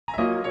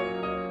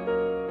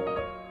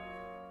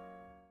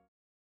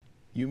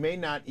You may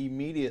not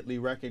immediately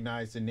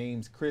recognize the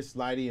names Chris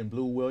Lighty and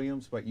Blue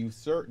Williams, but you've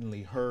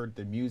certainly heard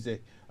the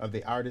music of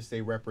the artists they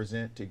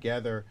represent.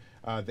 Together,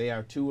 they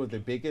are two of the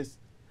biggest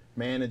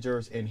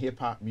managers in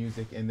hip-hop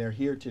music, and they're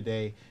here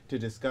today to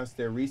discuss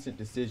their recent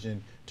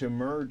decision to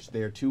merge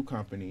their two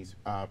companies.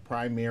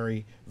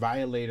 Primary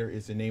Violator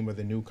is the name of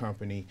the new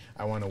company.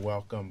 I want to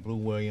welcome Blue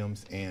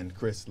Williams and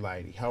Chris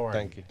Lighty. How are you?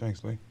 Thank you.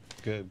 Thanks, Lee.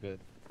 Good, good.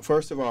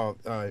 First of all,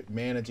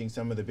 managing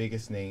some of the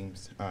biggest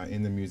names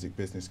in the music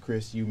business.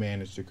 Chris, you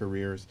managed the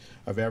careers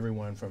of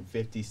everyone from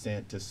 50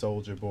 Cent to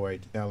Soulja Boy,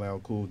 LL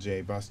Cool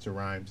J, Busta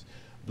Rhymes.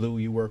 Blue,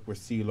 you work with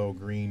Cee-Lo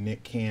Green,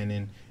 Nick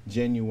Cannon,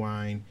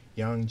 Genuine,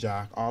 Young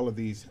Jock, all of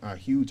these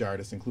huge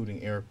artists,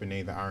 including Eric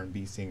Benet, the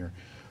R&B singer.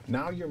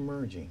 Now you're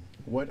merging.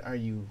 What are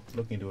you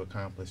looking to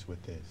accomplish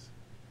with this?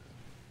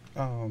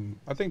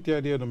 I think the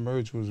idea of the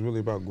merge was really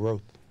about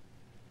growth.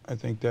 I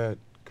think that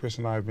Chris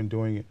and I have been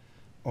doing it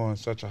on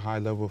such a high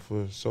level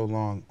for so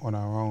long on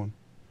our own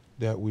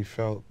that we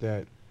felt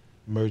that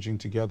merging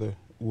together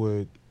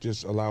would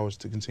just allow us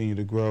to continue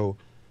to grow,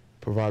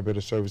 provide better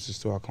services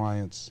to our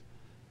clients,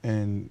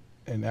 and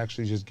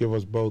actually just give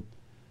us both,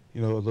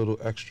 you know, a little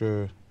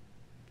extra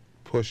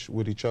push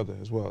with each other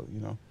as well, you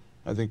know.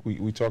 I think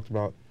we talked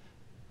about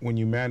when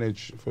you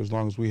manage for as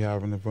long as we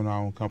have and run our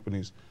own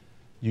companies,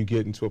 you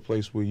get into a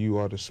place where you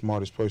are the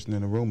smartest person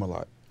in the room a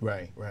lot.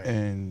 Right, right.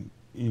 And,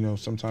 you know,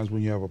 sometimes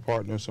when you have a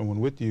partner, someone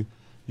with you,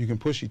 you can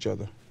push each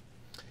other.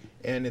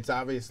 And it's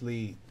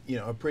obviously, you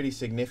know, a pretty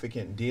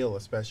significant deal,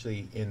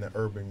 especially in the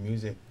urban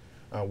music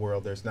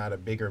world. There's not a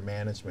bigger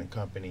management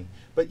company,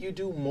 but you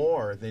do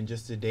more than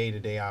just the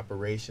day-to-day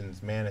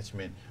operations,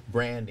 management,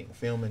 branding,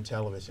 film and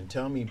television.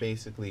 Tell me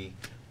basically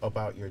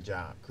about your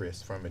job,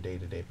 Chris, from a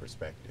day-to-day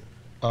perspective.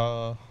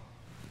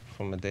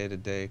 From a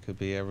day-to-day, it could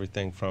be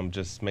everything from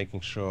just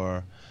making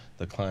sure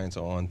the clients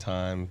are on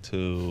time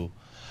to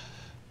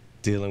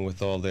dealing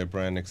with all their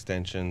brand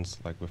extensions.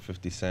 Like with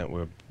 50 Cent,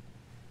 we've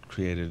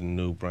created a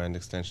new brand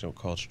extension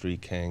called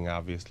Street King.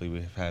 Obviously,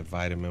 we've had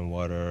vitamin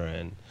water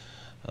and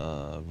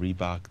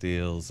Reebok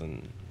deals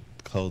and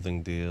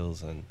clothing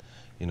deals, and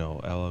you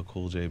know, LL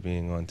Cool J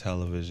being on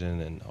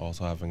television and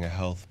also having a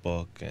health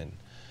book, and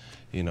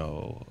you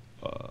know,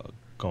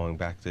 going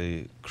back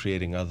to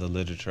creating other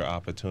literature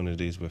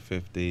opportunities with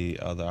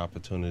 50, other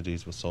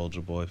opportunities with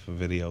Soulja Boy for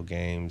video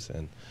games,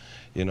 and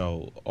you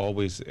know,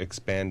 always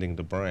expanding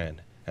the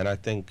brand. And I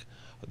think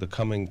the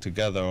coming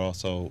together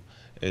also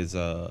is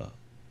a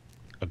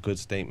good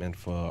statement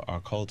for our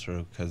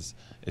culture, because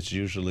it's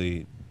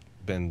usually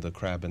been the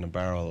crab in the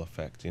barrel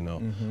effect, you know,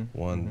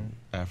 one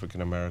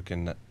African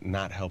American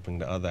not helping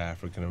the other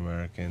African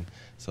American.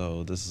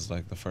 So this is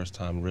like the first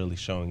time really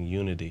showing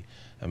unity.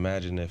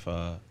 Imagine if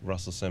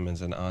Russell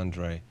Simmons and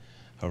Andre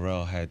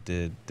Harrell had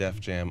did Def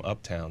Jam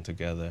Uptown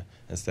together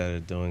instead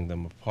of doing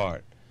them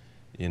apart.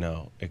 You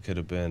know, it could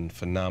have been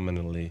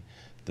phenomenally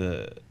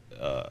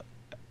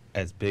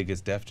as big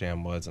as Def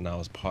Jam was, and I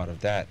was part of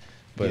that.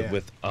 But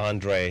with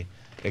Andre,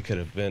 it could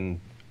have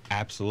been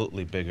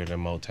absolutely bigger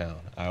than Motown.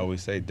 I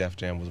always say Def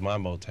Jam was my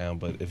Motown,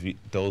 but if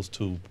those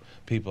two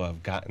people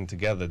have gotten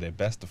together, they're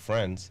best of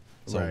friends,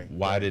 so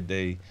why did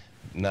they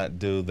not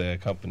do their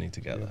company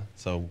together?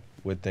 So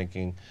we're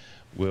thinking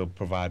we'll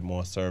provide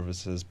more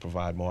services,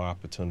 provide more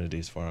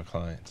opportunities for our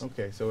clients.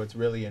 Okay, so it's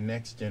really a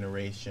next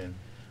generation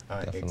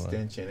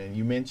extension. And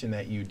you mentioned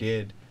that you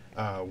did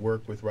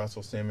work with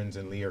Russell Simmons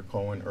and Lear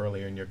Cohen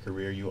earlier in your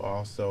career. You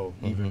also,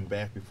 even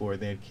back before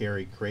then,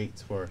 carried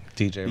crates for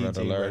DJ Red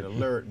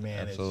Alert,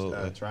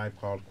 managed Tribe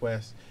Called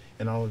Quest,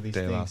 and all of these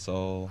De La things.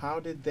 Soul, how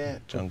did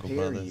that Jungle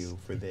prepare Brothers. you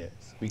for this?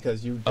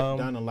 Because you've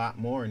done a lot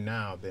more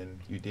now than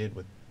you did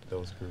with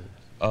those groups.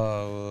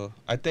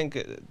 I think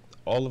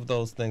all of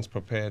those things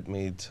prepared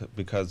me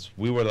because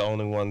we were the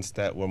only ones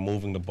that were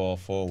moving the ball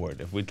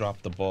forward. If we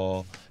dropped the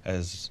ball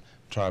as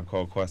Tribe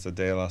Called Quest or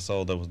De La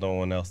Soul, there was no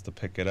one else to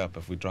pick it up.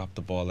 If we dropped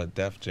the ball at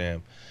Def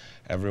Jam,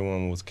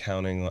 everyone was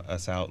counting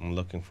us out and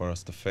looking for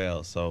us to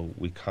fail. So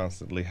we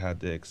constantly had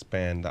to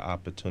expand the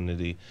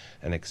opportunity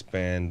and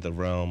expand the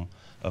realm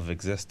of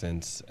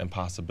existence and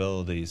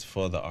possibilities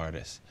for the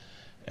artist.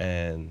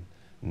 And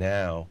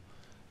now,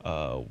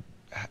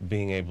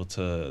 being able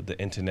to, the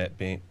internet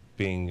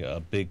being a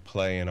big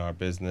play in our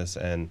business,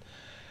 and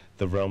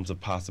the realms of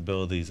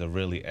possibilities are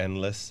really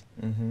endless.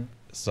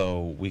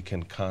 So we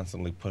can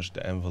constantly push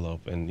the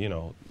envelope. And you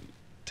know,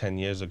 10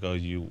 years ago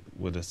you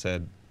would have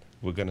said,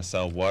 we're gonna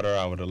sell water,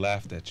 I would have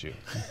laughed at you.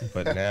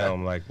 But now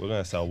I'm like, we're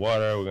gonna sell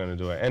water, we're gonna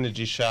do an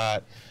energy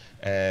shot,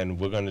 and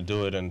we're gonna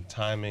do it in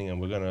timing,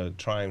 and we're gonna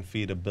try and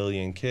feed 1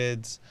 billion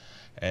kids.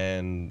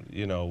 And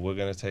you know, we're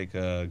gonna take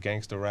a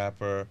gangster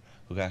rapper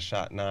who got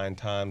shot 9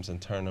 times and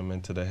turn him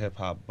into the hip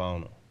hop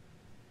Bono.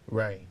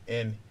 Right.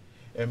 And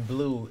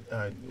Blue,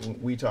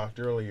 we talked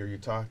earlier, you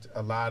talked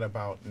a lot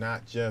about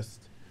not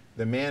just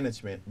the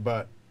management,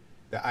 but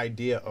the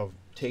idea of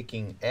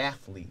taking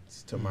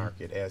athletes to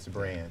market as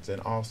brands,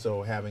 and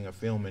also having a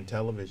film and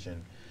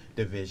television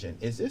division.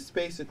 Is this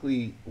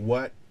basically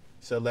what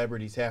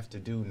celebrities have to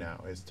do now,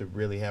 is to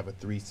really have a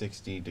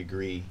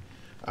 360-degree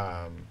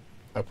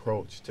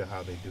approach to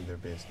how they do their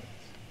business?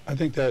 I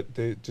think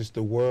that just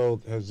the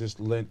world has just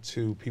lent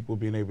to people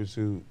being able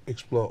to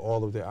explore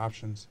all of their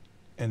options,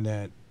 and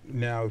that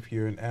now if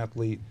you're an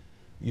athlete,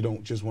 you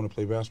don't just want to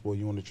play basketball,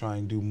 you want to try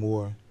and do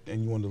more,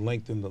 and you want to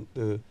lengthen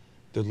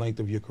the length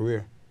of your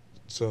career.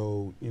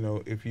 So, you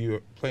know, if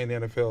you're playing the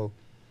NFL,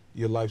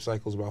 your life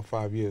cycle is about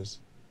 5 years.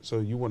 So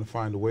you want to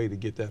find a way to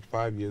get that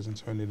 5 years and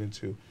turn it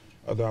into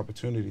other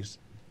opportunities.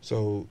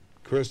 So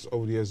Chris,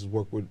 over the years, has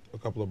worked with a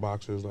couple of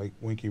boxers like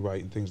Winky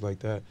Wright and things like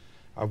that.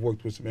 I've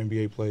worked with some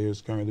NBA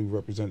players. Currently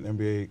represent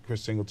NBA,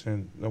 Chris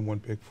Singleton,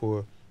 #1 pick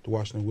for the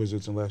Washington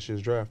Wizards in last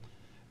year's draft.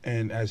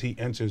 And as he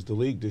enters the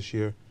league this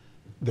year,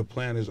 the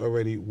plan is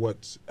already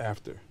what's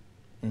after.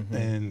 Mm-hmm.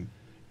 And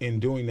in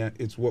doing that,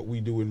 it's what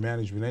we do in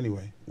management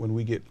anyway. When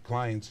we get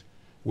clients,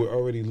 we're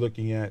already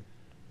looking at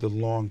the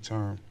long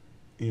term.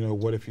 You know,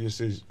 what if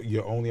this is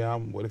your only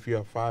album? What if you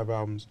have 5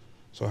 albums?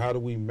 So how do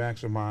we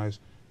maximize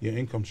your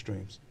income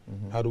streams?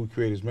 Mm-hmm. How do we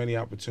create as many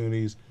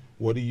opportunities?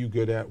 What are you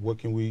good at? What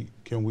can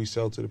we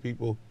sell to the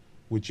people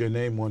with your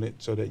name on it,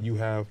 so that you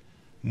have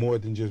more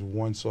than just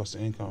one source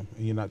of income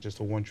and you're not just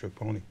a one-trick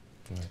pony?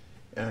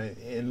 Right.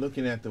 And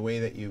looking at the way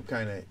that you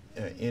kind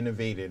of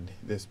innovated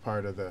this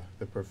part of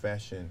the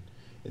profession,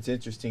 it's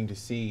interesting to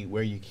see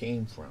where you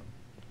came from.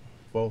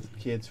 Both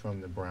kids from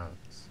the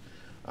Bronx.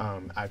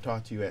 I've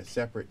talked to you at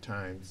separate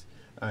times,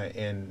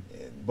 and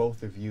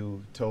both of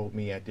you told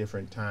me at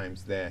different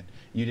times that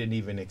you didn't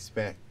even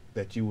expect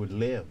that you would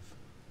live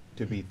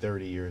to be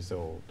 30 years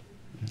old.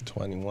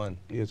 21.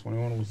 Yeah,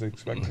 21 was the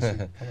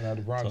expectancy coming out of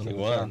the Bronx.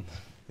 21.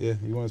 Yeah,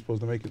 you weren't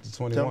supposed to make it to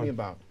 21. Tell me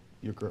about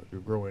your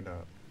growing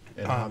up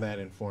and how that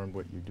informed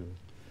what you do.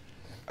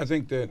 I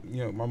think that,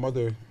 you know, my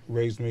mother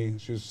raised me.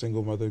 She was a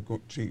single mother.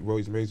 She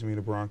raised me in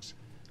the Bronx.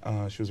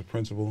 She was a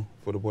principal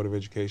for the Board of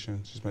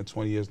Education. She spent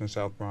 20 years in the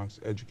South Bronx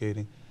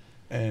educating.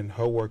 And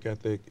her work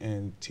ethic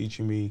and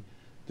teaching me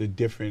the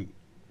different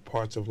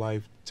parts of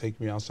life,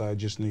 taking me outside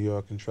just New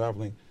York and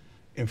traveling,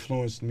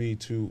 influenced me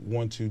to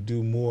want to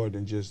do more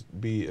than just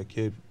be a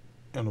kid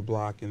on the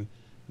block and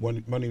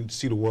wanting to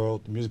see the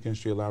world. The music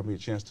industry allowed me a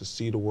chance to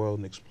see the world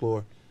and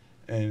explore.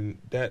 And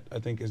that, I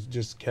think, is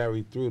just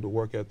carried through the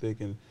work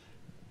ethic and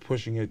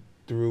pushing it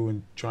through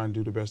and trying to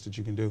do the best that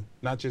you can do.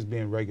 Not just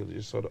being regular,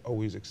 just sort of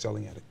always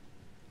excelling at it.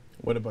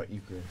 What about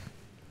you, Chris?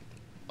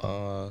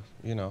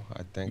 You know,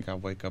 I think I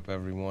wake up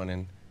every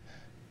morning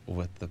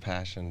with the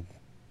passion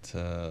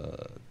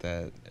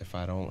that if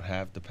I don't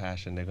have the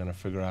passion, they're gonna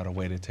figure out a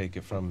way to take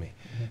it from me.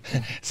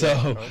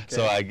 So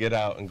I get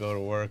out and go to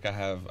work.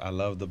 I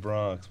love the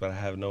Bronx, but I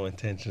have no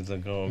intentions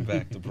of going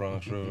back to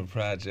Bronx River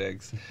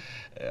Projects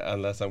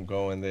unless I'm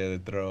going there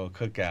to throw a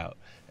cookout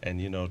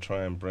and, you know,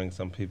 try and bring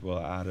some people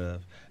out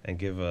of and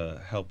give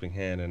a helping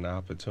hand and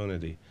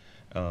opportunity.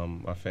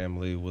 My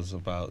family was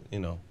about, you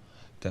know,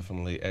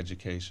 definitely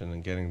education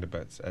and getting the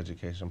best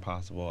education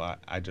possible.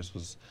 I just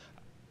was,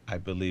 I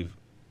believe,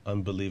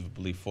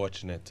 unbelievably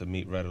fortunate to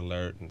meet Red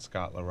Alert and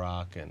Scott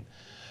LaRock and,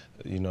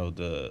 you know,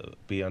 to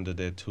be under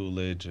their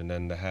tutelage, and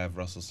then to have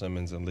Russell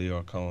Simmons and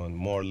Leor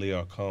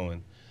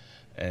Cohen,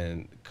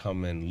 and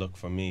come and look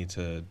for me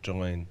to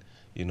join,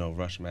 you know,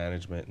 Rush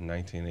Management in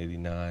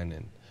 1989.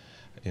 And,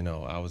 you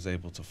know, I was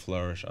able to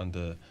flourish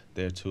under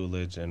their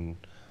tutelage and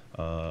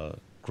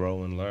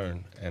grow and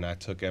learn. And I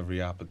took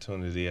every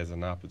opportunity as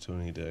an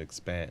opportunity to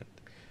expand.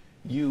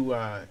 You,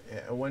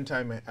 one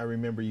time I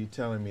remember you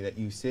telling me that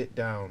you sit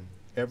down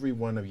every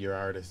one of your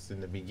artists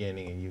in the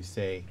beginning and you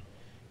say,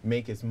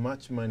 make as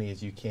much money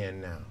as you can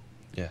now.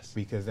 Yes.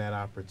 Because that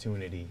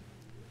opportunity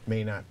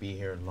may not be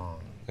here long.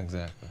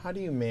 Exactly. How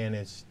do you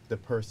manage the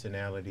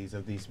personalities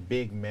of these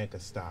big mega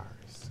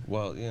stars?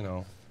 Well, you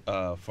know,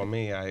 for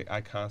me,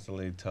 I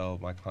constantly tell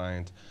my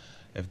clients,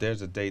 if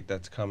there's a date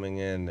that's coming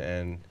in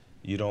and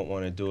you don't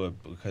want to do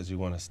it because you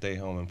want to stay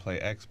home and play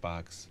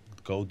Xbox,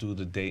 go do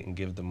the date and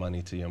give the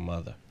money to your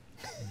mother.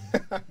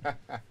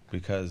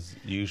 Because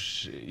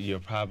you're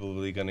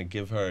probably going to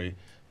give her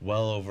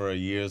well over a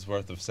year's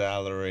worth of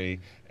salary,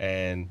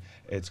 and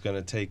it's going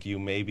to take you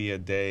maybe a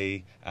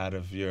day out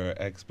of your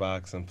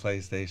Xbox and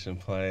PlayStation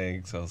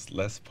playing. So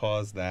let's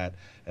pause that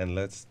and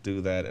let's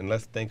do that, and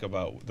let's think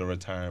about the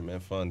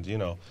retirement fund. You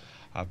know,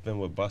 I've been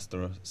with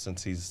Buster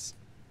since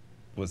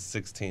was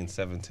 16,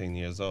 17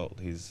 years old.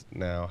 He's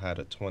now had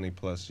a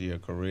 20-plus year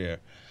career.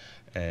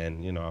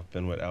 And, you know, I've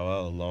been with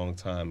LL a long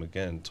time.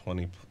 Again,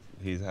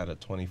 he's had a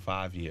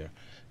 25-year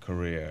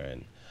career.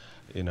 And,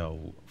 you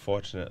know,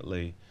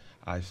 fortunately,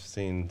 I've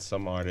seen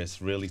some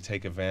artists really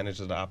take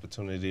advantage of the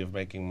opportunity of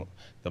making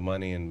the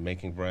money and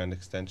making brand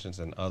extensions,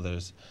 and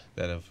others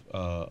that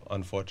have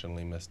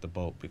unfortunately missed the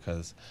boat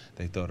because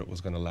they thought it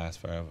was going to last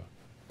forever.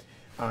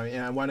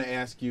 And I want to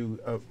ask you,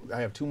 I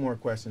have 2 more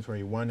questions for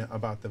you. One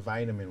about the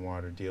vitamin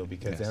water deal,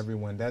 because Yes.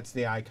 that's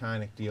the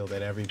iconic deal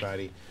that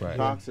everybody Right.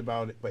 talks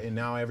about, and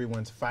now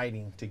everyone's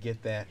fighting to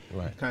get that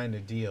Right. kind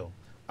of deal.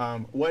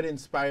 What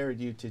inspired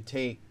you to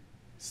take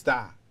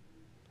stock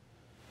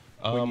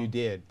when you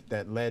did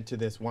that led to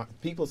this one?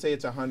 People say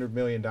it's $100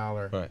 million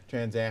Right.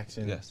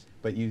 transaction. Yes.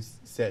 But you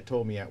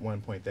told me at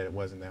one point that it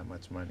wasn't that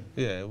much money.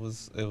 Yeah,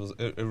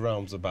 it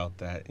roams about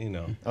that, you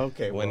know.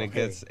 Okay. When well, it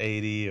gets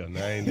 80 or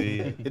 90,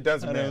 it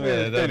doesn't matter.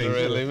 it doesn't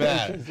really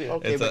matter.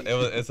 Okay,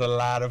 It's a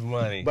lot of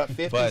money. But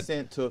 50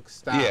 Cent took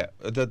stock. Yeah,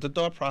 the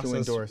thought process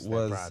endorse that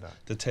was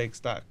product. to take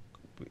stock.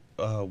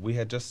 We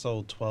had just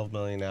sold 12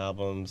 million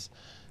albums.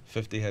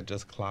 50 had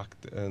just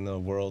clocked in a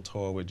world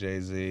tour with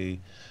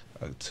Jay-Z,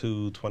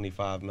 two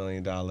 $25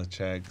 million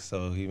checks,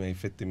 so he made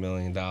 $50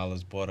 million,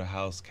 bought a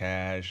house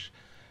cash,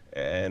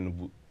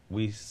 and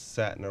we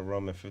sat in a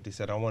room and 50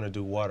 said, I want to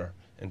do water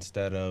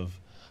instead of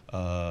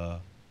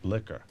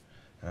liquor.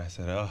 And I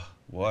said, oh,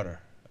 water,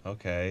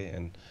 okay.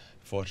 And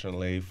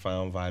fortunately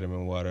found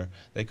vitamin water.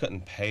 They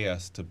couldn't pay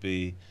us to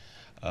be,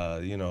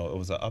 you know, it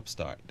was an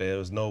upstart. There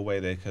was no way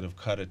they could have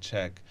cut a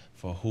check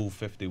for who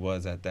 50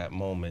 was at that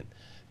moment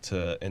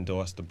to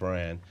endorse the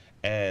brand.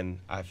 And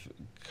I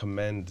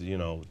commend, you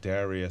know,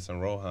 Darius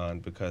and Rohan,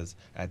 because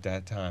at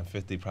that time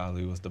 50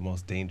 probably was the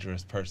most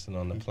dangerous person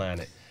on the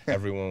planet.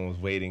 Everyone was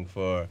waiting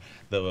for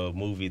the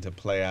movie to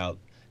play out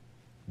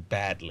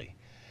badly.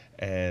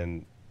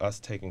 And us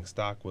taking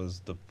stock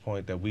was the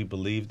point that we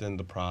believed in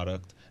the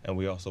product, and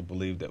we also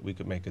believed that we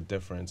could make a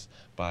difference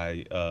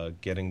by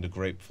getting the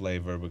grape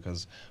flavor,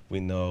 because we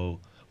knew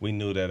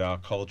that our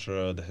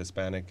culture, the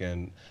Hispanic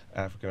and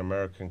African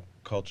American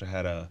culture,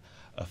 had a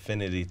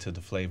affinity to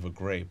the flavor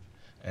grape,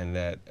 and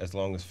that as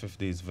long as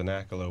 50's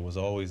vernacular was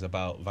always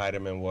about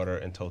vitamin water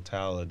in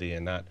totality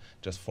and not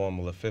just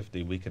Formula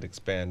 50, we could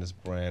expand this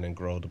brand and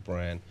grow the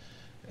brand.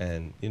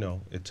 And, you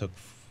know, it took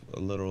a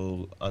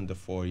little under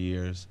 4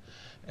 years,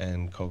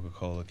 and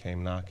Coca-Cola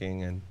came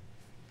knocking, and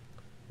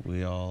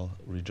we all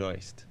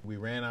rejoiced. We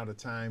ran out of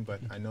time, but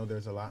I know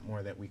there's a lot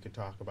more that we could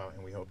talk about,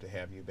 and we hope to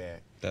have you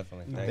back.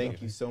 Definitely.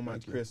 Thank you so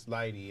much, Chris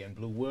Lighty and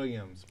Blue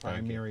Williams,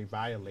 primary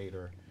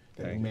Violator,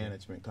 the new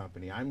management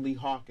company. I'm Lee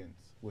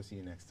Hawkins. We'll see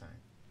you next time.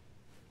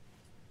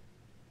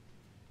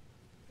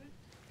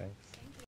 Thanks.